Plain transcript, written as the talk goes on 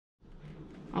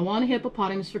I Want a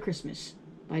Hippopotamus for Christmas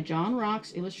by John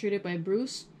Rocks, illustrated by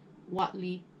Bruce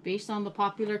Watley, based on the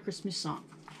popular Christmas song.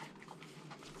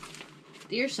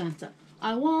 Dear Santa,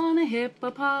 I want a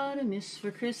hippopotamus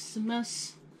for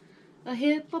Christmas. A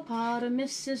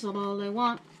hippopotamus is all I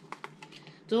want.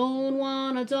 Don't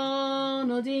want a doll,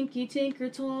 no dinky tinker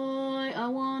toy. I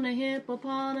want a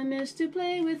hippopotamus to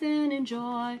play with and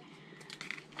enjoy.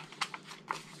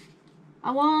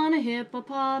 I want a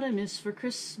hippopotamus for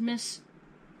Christmas.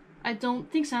 I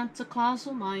don't think Santa Claus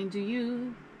will mind, do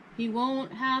you? He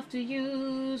won't have to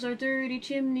use our dirty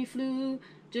chimney flue.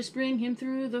 Just bring him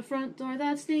through the front door,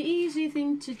 that's the easy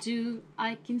thing to do.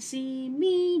 I can see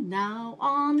me now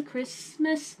on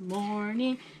Christmas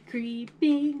morning,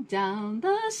 creeping down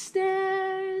the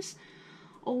stairs.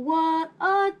 Oh, what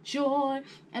a joy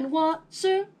and what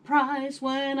surprise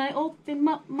when I open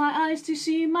up my eyes to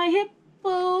see my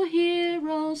hippo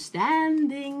hero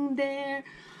standing there.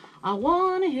 I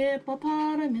want a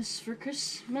hippopotamus for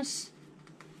Christmas.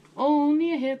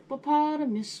 Only a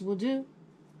hippopotamus will do.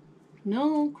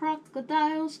 No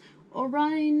crocodiles or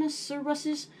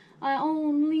rhinoceroses. I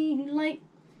only like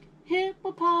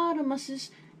hippopotamuses,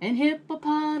 and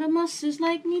hippopotamuses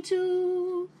like me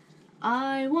too.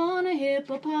 I want a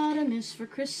hippopotamus for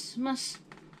Christmas.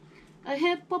 A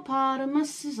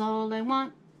hippopotamus is all I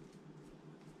want.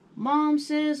 Mom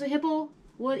says a hippo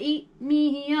would eat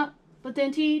me up, but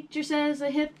then teacher says a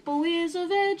hippo is a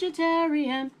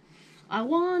vegetarian. I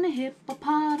want a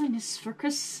hippopotamus for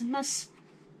Christmas,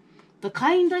 the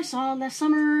kind I saw last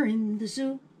summer in the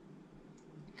zoo.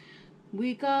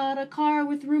 We got a car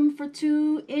with room for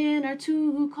two in our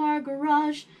two-car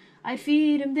garage. I'd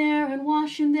feed him there and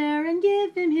wash him there and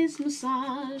give him his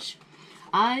massage.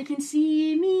 I can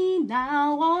see me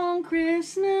now on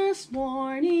Christmas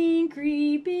morning,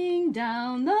 creeping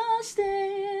down the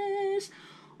stairs.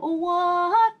 Oh,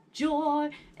 what joy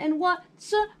and what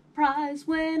surprise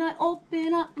when I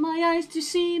open up my eyes to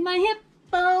see my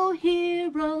hippo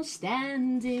hero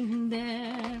standing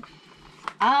there.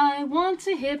 I want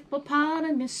a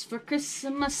hippopotamus for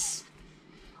Christmas.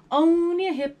 Only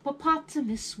a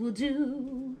hippopotamus will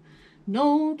do.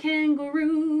 No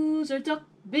kangaroos or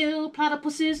duck-bill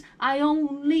platypuses. I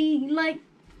only like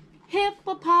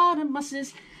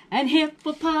hippopotamuses, and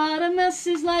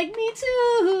hippopotamuses like me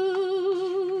too.